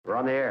We're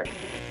on the air.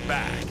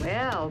 Back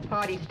Well,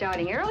 party's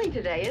starting early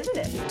today, isn't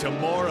it? to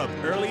more of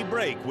Early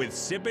Break with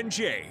Sip and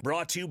Jay,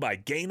 brought to you by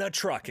Gaina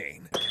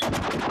Trucking.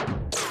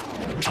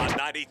 On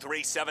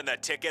 93.7 The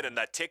Ticket and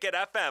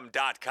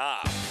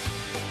theticketfm.com.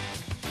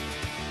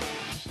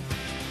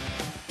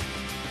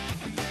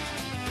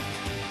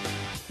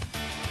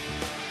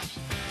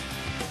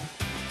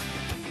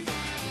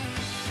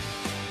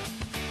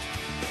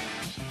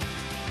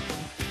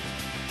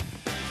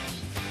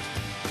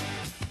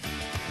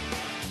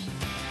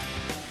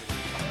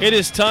 It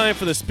is time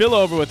for the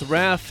spillover with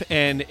Raf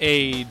and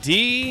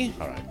AD.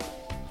 All right.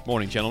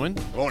 Morning, gentlemen.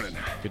 Morning.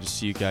 Good to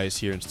see you guys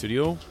here in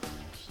studio.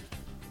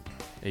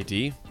 AD,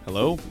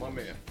 hello. My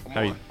man.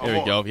 How you, there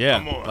we go.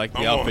 Yeah, like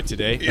the outfit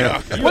today.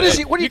 Yeah. What is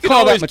he? What do you can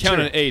call that always count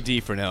material? an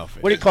AD for an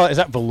outfit. What do you call it? Is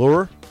that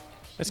velour?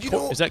 That's You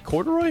know- is that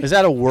corduroy? Is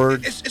that a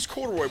word? It's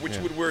corduroy, which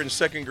you would wear in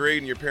second grade,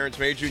 and your parents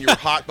made you, and you were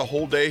hot the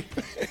whole day.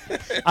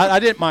 I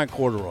didn't mind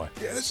corduroy.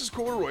 Yeah, this is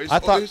corduroy. It's, I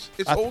thought- it's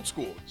I- old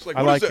school. It's like,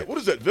 I what is like that? it. What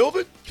is that,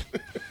 velvet?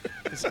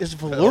 Is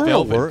velour a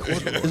Velvet. word?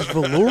 Is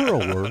velour a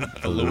word?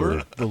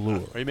 Velour?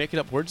 Velour. Are you making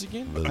up words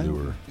again?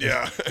 Velour.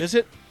 Yeah. Is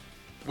it?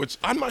 Which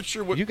I'm not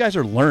sure what. You guys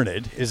are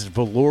learned. Is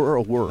velour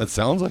a word? That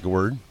sounds like a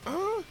word.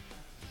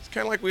 It's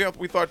kind of like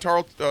we thought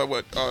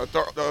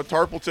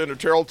Tarpleton or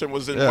Tarleton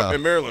was in, Yeah.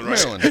 in Maryland, right?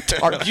 Maryland.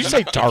 Did you say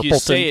If Tarpleton?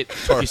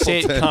 you say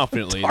it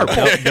confidently,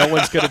 no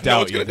one's going to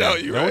doubt you.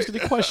 doubt you, No one's right? going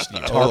to question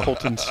you.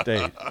 Tarpleton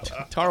State.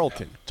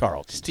 Tarleton.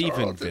 Tarleton.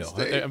 Stephenville.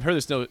 State. I've heard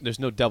there's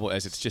no double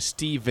S. It's just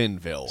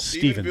Stephenville.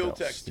 Stephenville.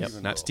 Texas.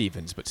 Yep, not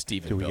Stevens, but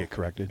Stephenville. Do we get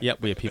corrected? Yep,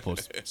 we have people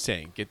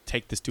saying,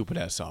 take the stupid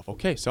S off.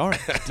 Okay, sorry.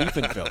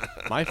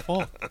 Stephenville. My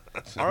fault.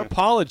 Our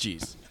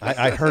apologies.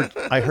 I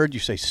heard you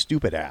say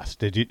stupid ass.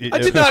 Did you? I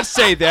did not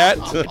say that.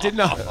 I did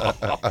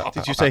not.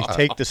 Did you say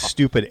take the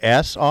stupid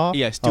S off?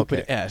 Yeah,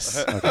 stupid Okay.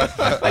 S.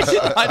 I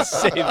did not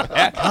say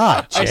that.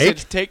 God, I said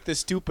Jake. take the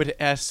stupid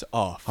S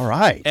off. All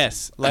right.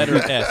 S. Letter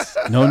S.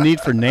 No need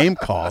for name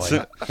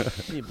calling.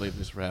 Can you believe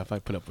this, Raph? I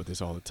put up with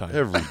this all the time.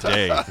 Every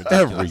day.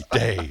 Every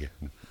day.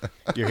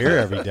 You're here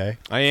every day.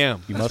 I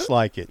am. You must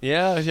like it.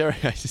 Yeah, I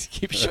just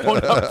keep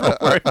showing up for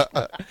work.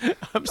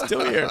 I'm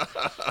still here.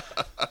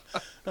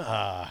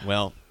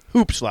 Well,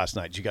 Hoops last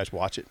night. Did you guys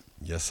watch it?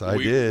 Yes, I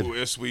did.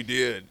 Yes, we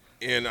did.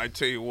 And I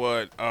tell you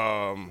what,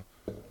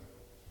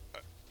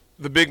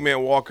 the big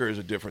man Walker is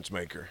a difference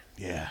maker.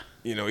 Yeah.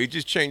 You know, he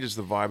just changes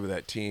the vibe of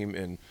that team.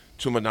 And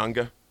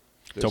Tominaga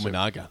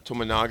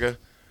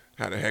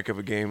had a heck of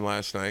a game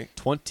last night.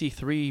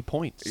 23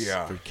 points.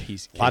 Yeah. For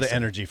Casey. A lot of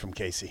energy from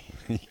Casey.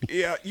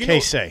 Yeah, you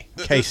Casey.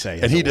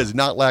 And he does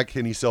not lack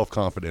any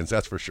self-confidence,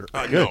 that's for sure.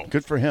 Good.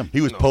 Good for him. He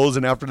was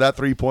posing after that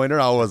three-pointer.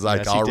 I was like,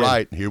 Yes, he all did.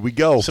 right, here we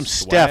go. Some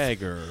Steph.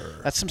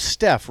 Swagger. That's some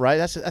Steph, right?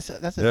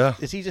 That's Yeah.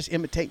 Is he just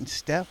imitating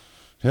Steph?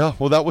 Yeah,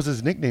 well, that was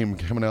his nickname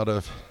coming out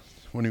of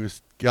when he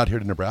got here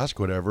to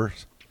Nebraska, whatever.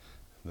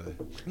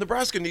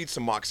 Nebraska needs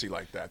some moxie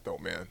like that, though,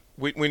 man.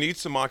 We need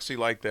some moxie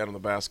like that on the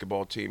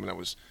basketball team. And I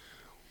was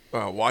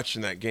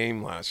watching that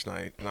game last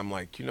night, and I'm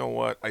like, you know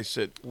what? I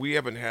said, we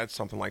haven't had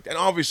something like that. And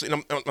obviously,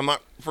 and I'm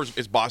not – first,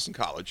 it's Boston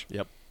College.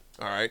 Yep.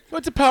 All right? Well,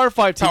 it's a Power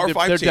 5 team. Power They're,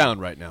 5 they're team. down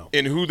right now.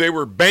 And who they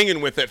were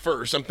banging with at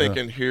first. I'm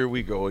thinking, here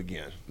we go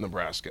again,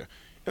 Nebraska.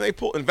 And they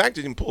pulled – in fact,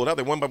 they didn't pull it out.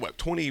 They won by, what,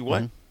 20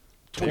 what?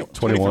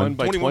 21.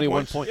 By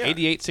 21 points. Yeah.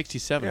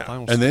 88-67 Yeah.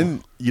 final And score.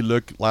 then you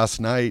look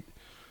last night,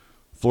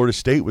 Florida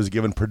State was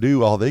giving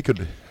Purdue all they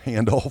could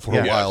handle for a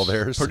Yes. while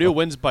there. so- Purdue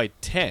wins by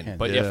 10.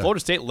 But yeah, Yeah. Florida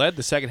State led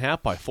the second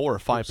half by 4 or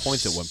 5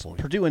 points at one point.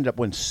 Purdue ended up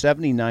winning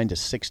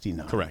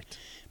 79-69. Correct.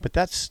 But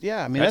that's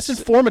that's That's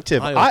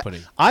informative.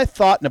 eye-opening. I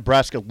thought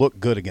Nebraska looked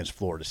good against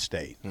Florida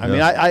State. I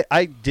mean,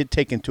 I did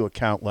take into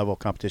account level of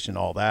competition,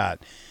 all that,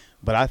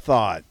 but I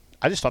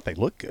just thought they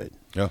looked good.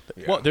 Yeah.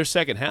 Well, their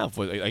second half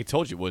was, I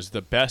told you, was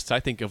the best, I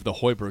think, of the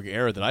Hoiberg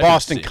era that I've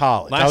Boston seen.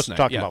 College. Last I was night,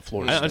 talking yeah. about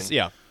Florida State.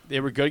 Yeah, they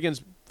were good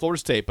against Florida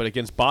State, but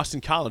against Boston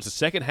College, the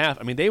second half,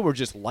 I mean, they were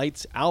just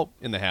lights out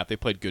in the half. They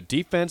played good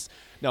defense.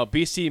 Now,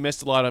 BC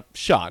missed a lot of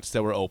shots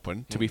that were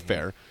open, to be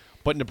fair,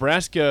 but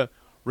Nebraska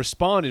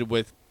responded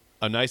with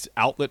a nice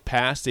outlet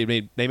pass. They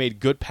made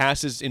good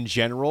passes in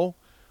general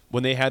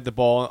when they had the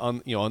ball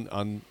on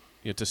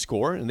to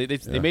score, and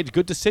they made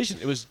good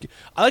decisions.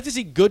 I like to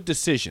see good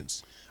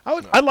decisions.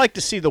 I'd like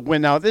to see the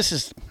win. Now, this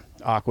is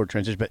awkward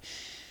transition, but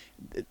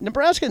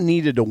Nebraska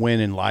needed to win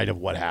in light of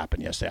what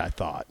happened yesterday, I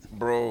thought.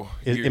 Bro,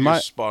 Is- you're am I-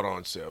 spot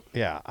on, Sip.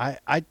 Yeah,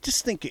 I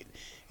just think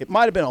it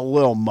might have been a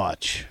little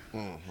much.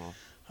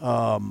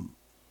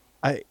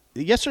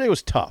 Yesterday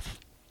was tough.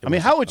 I mean,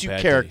 was how would a you bad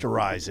day.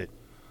 characterize it,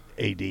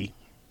 AD?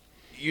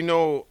 You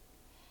know,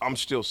 I'm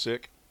still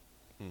sick.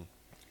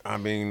 I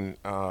mean,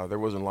 there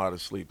wasn't a lot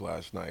of sleep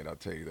last night, I'll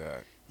tell you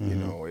that. You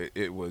know,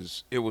 it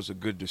was a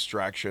good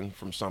distraction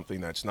from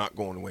something that's not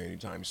going away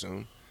anytime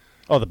soon.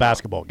 Oh, the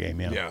basketball game,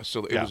 yeah. Yeah,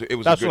 so it Yeah. was. It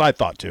was. That's a good, what I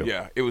thought too.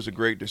 Yeah, it was a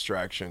great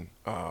distraction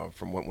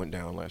from what went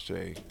down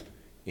yesterday,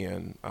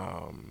 and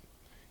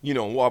you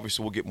know,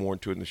 obviously we'll get more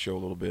into it in the show a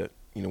little bit.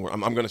 You know, I'm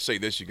going to say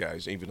this, you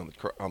guys, even on the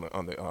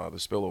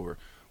spillover,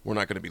 we're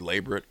not going to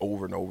belabor it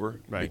over and over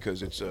Right.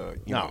 because it's a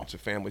it's a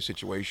family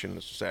situation,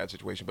 it's a sad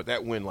situation. But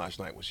that win last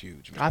night was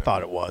huge, man. I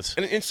thought it was.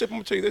 And Sip, I'm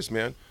gonna tell you this,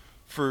 man,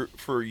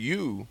 for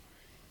you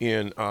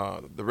and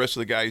the rest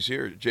of the guys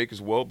here, Jake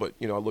as well. But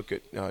I look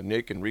at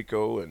Nick and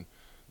Rico and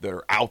that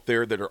are out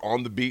there, that are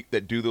on the beat,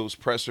 that do those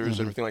pressers,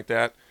 everything like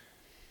that.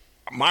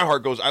 My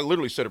heart goes. I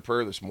literally said a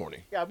prayer this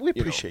morning. Yeah, we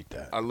appreciate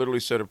that. I literally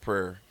said a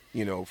prayer,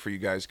 for you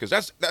guys,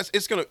 because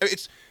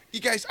it's you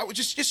guys. I was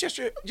just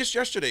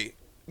yesterday,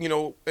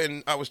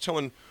 and I was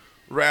telling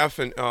Raph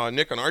and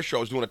Nick on our show, I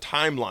was doing a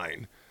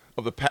timeline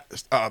of the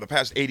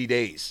past 80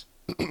 days.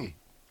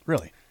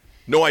 Really?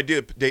 No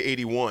idea day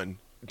 81,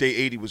 day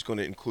 80 was going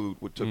to include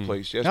what took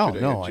place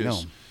yesterday. No, I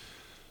know.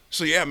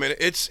 So yeah, man,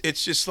 it's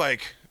just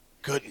like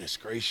goodness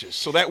gracious.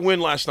 So that win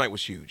last night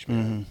was huge,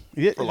 man,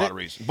 for a lot of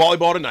reasons.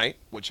 Volleyball tonight,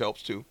 which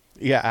helps too.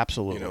 Yeah,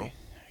 absolutely.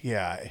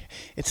 Yeah,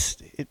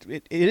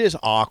 it is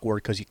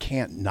awkward because you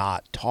can't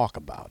not talk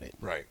about it.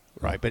 Right.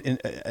 Right, but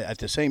at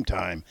the same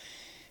time,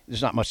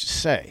 there's not much to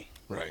say.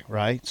 Right.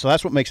 Right? So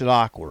that's what makes it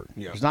awkward.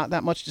 Yeah. There's not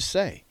that much to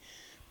say,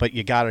 but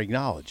you got to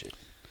acknowledge it.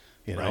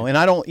 Right. And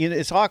I don't.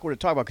 It's awkward to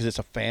talk about because it's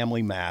a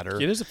family matter.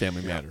 It is a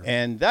family matter.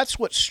 And that's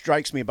what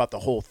strikes me about the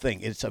whole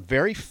thing. It's a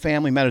very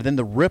family matter. Then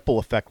the ripple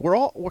effect.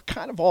 We're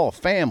kind of all a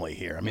family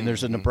here. I mean,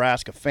 there's a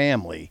Nebraska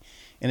family,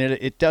 and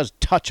it does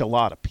touch a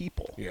lot of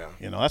people. Yeah.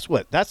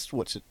 That's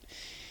what's.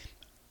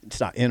 It's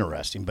not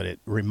interesting, but it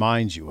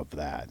reminds you of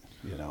that.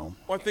 Well,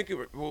 I think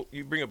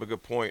you bring up a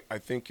good point. I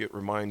think it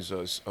reminds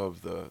us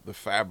of the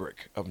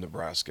fabric of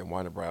Nebraska and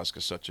why Nebraska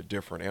is such a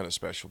different and a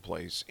special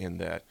place in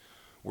that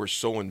we're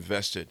so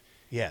invested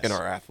in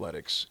our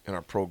athletics and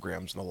our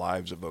programs and the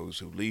lives of those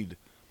who lead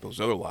those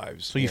other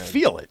lives. So you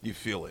feel it. You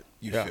feel it.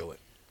 You Yeah. feel it.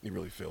 You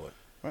really feel it.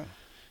 Wow.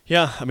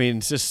 Yeah, I mean,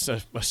 it's just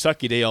a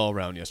sucky day all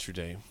around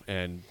yesterday.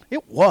 And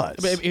It was.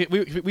 I mean,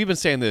 we've been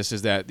saying this,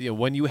 is that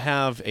when you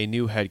have a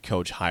new head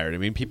coach hired, I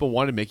mean, people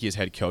wanted Mickey as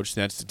head coach,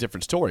 and that's a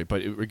different story.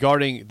 But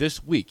regarding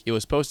this week, it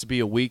was supposed to be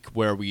a week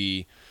where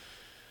we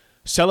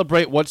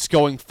celebrate what's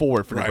going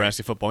forward for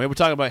Nebraska football. I mean, we're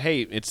talking about,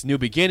 hey, it's new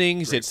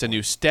beginnings, it's a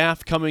new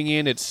staff coming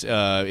in, it's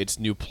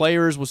new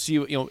players. We'll see,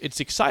 it's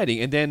exciting.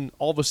 And then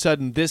all of a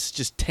sudden, this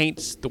just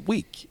taints the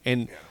week,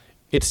 and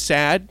it's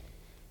sad.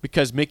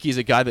 Because Mickey's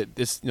a guy that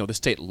the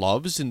state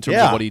loves in terms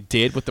of what he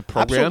did with the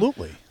program.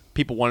 Absolutely.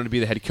 People wanted to be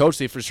the head coach.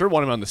 They for sure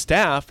want him on the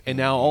staff, and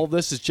now all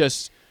this is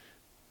just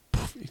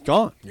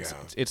gone. Yeah.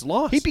 It's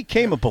lost. He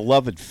became a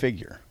beloved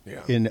figure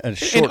in a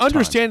short and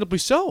understandably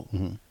so.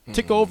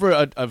 Took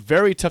over a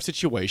very tough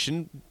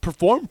situation,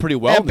 performed pretty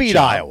well, And beat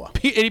Iowa.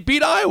 And he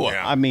beat Iowa.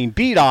 Yeah. I mean,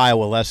 beat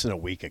Iowa less than a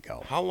week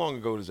ago. How long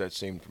ago does that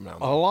seem from now?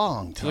 A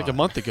long time. Like a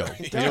month ago.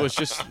 And it was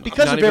just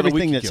Because not of even a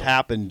everything week that's ago.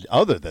 happened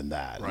other than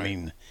that. I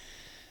mean,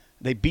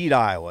 they beat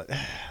Iowa.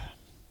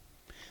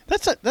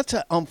 That's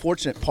an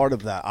unfortunate part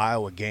of that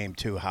Iowa game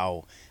too.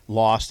 How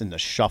lost in the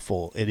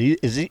shuffle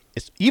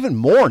it's even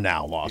more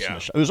now lost in the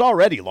shuffle. It was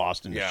already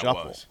lost in the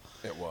shuffle.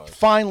 It was.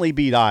 Finally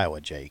beat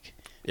Iowa, Jake.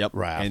 Yep.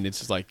 Raph. And it's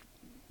just like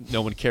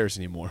no one cares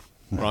anymore.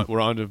 We're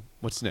on to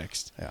what's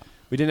next. Yeah.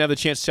 We didn't have the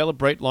chance to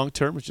celebrate long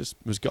term. It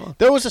was gone.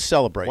 There was a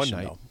celebration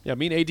One night. though. Yeah,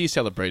 me and AD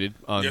celebrated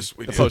on Yes,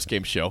 we the did. post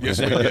game show. Yes,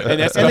 we did. and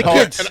that's And the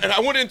kids. And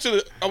I went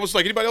into I was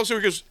like, anybody else here?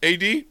 He goes,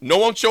 AD, no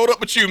one showed up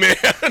but you, man.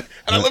 And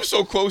I live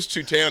so close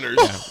to Tanner's.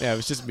 Yeah, it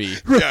was just me.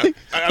 Yeah.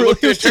 I Really?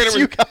 looked It at was just Tanner.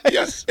 you guys?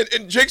 Yes.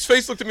 And Jake's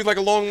face looked at me like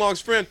a long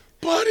lost friend.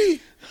 Buddy,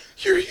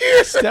 you're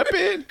here. Step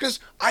in. Because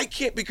I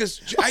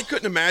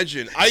couldn't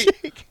imagine.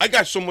 I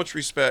got so much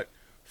respect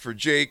for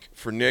Jake,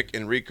 for Nick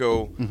and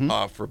Rico,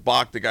 for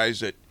Bach, the guys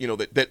that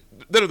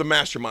that are the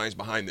masterminds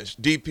behind this.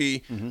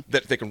 DP,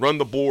 that they can run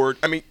the board.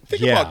 I mean,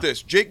 think Yeah. about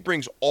this. Jake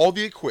brings all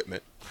the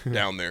equipment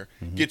down there,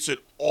 gets it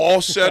all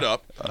set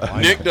up.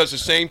 Nick does the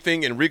same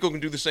thing, and Rico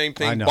can do the same I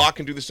thing. know. Bach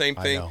can do the same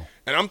I thing. know.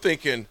 And I'm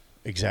thinking,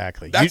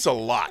 Exactly. that's a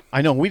lot.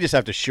 I know. We just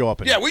have to show up.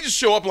 And Yeah, we just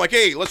show up and like,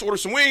 hey, let's order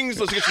some wings.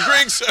 Let's get some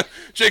drinks.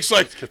 Jake's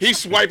like, he's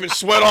swiping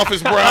sweat off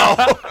his brow.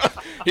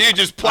 He had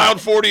just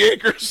plowed 40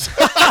 acres.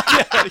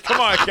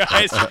 Come on,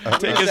 guys.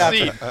 Take a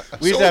seat.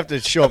 we just have to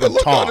show up The and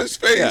look talk. on his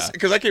face,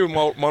 because I came with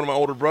one of my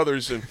older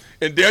brothers,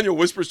 and Daniel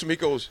whispers to me, he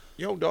goes,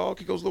 yo, dog.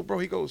 He goes, little bro.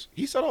 He goes,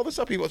 he set all this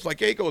up. He was like,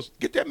 hey, he goes,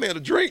 get that man a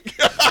drink.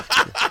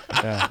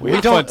 We had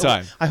a fun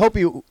time. I hope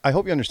you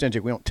understand,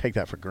 Jake. We don't take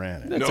that for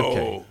granted. That's no,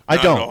 okay. I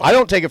not don't. at all. I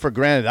don't take it for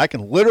granted. I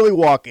can literally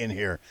walk in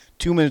here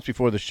 2 minutes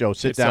before the show,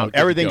 sit It's all down, good to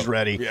everything's go.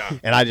 ready, Yeah.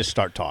 and I just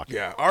start talking.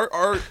 Yeah,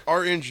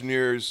 our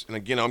engineers, and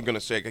again, I'm going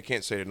to say, I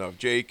can't say it enough,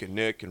 Jake and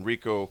Nick and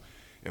Rico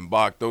and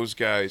Bach, those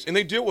guys, and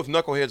they deal with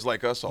knuckleheads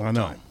like us all I the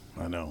know. time.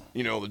 I know.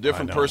 You know, the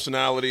different I know.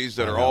 personalities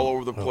that I are know. all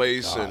over the Oh,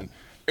 place, God.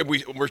 and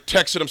we're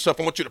texting them stuff.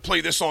 I want you to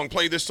play this song,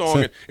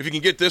 and if you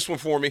can get this one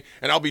for me,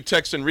 and I'll be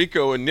texting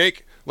Rico and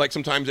Nick like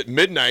sometimes at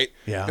midnight,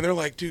 Yeah. and they're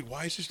like, dude,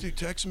 why is this dude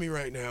texting me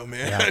right now,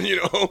 man? Yeah. You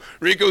know,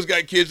 Rico's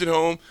got kids at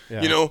home.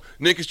 Yeah. You know,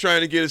 Nick is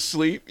trying to get his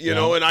sleep. You Yeah.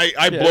 know, and I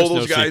blow there's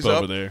those no guys sleep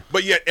up. over there.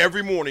 But yet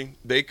every morning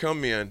they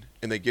come in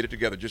and they get it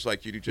together just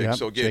like you do, Jake. Yep,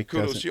 So again, Jake does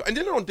kudos it. to you. And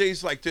then on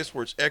days like this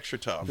where it's extra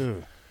tough,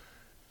 Ugh.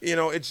 you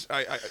know, it's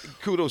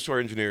kudos to our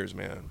engineers,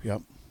 man.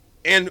 Yep.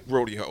 and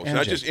rodeos, And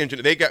not Jake. just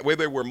engine. They got where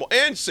they were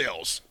and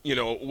sales,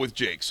 with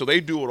Jake. So they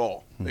do it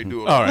all. They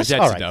do it All right, that's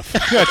all right. enough.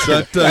 That's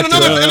enough. And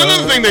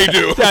another thing they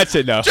do. That's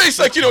enough. Jake's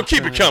like,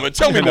 keep it coming.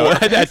 Tell me No, more.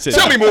 that's it.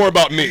 Tell me more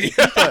about me.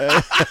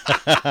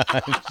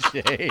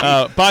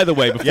 By the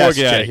way, before Yes,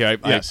 we get out of Jake. here,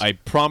 Yes. I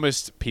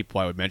promised people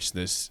I would mention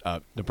this.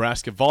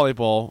 Nebraska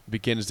volleyball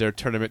begins their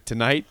tournament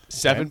tonight,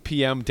 7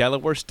 p.m.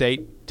 Delaware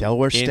State.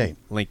 Delaware in State.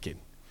 Lincoln,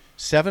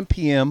 7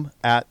 p.m.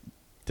 at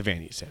the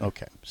Vandy Center.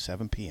 okay,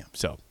 7 p.m.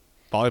 So,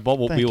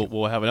 volleyball. Thank you.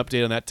 We'll have an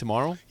update on that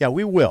tomorrow. Yeah,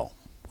 we will.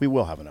 We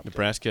will have an update.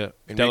 Nebraska,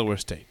 And Delaware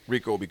State.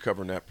 Rico will be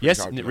covering that.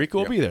 Yes, pretty Rico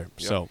will hard. be there.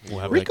 Yep. So we'll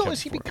have Rico, that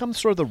has he covered for become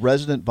sort of the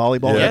resident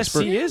volleyball him. Yes,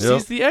 expert? he is. Yep.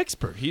 He's the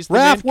expert. He's the Raph,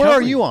 man where are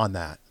covering. you on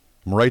that?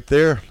 I'm right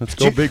there. Let's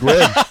go, Big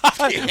Red.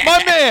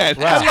 My man.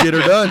 Let's get her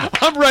done.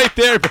 I'm right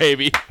there,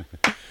 baby.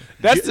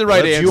 That's the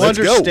right let's- answer. Do you Let's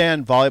go.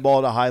 understand volleyball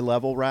at a high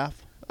level, Raph?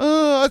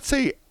 I'd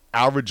say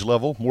average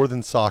level, more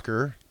than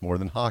soccer, more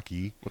than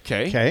hockey.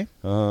 Okay.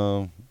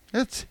 Okay.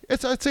 I'd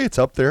say it's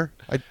up there.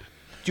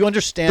 Do you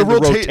understand the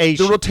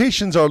rotation? The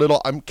rotations are a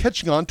little. I'm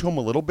catching on to them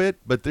a little bit,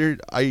 but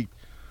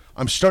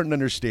I'm starting to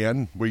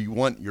understand where you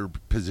want your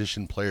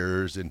position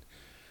players and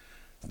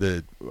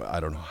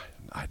I don't know.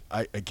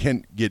 I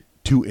can't get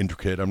too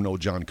intricate. I'm no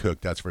John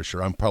Cook, that's for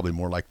sure. I'm probably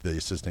more like the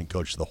assistant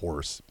coach of the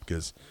horse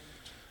because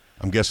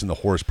I'm guessing the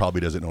horse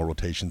probably doesn't know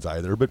rotations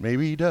either, but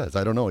maybe he does.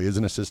 I don't know. He is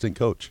an assistant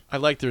coach. I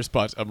like the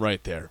response. I'm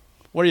right there.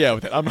 Where are you at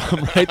with it? I'm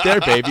right there,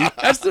 baby.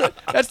 That's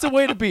the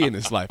way to be in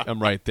this life.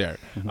 I'm right there.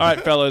 All right,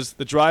 fellas.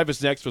 The Drive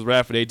is next with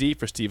Raph and AD.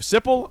 For Steve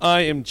Sipple,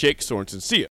 I am Jake Sorensen. See ya.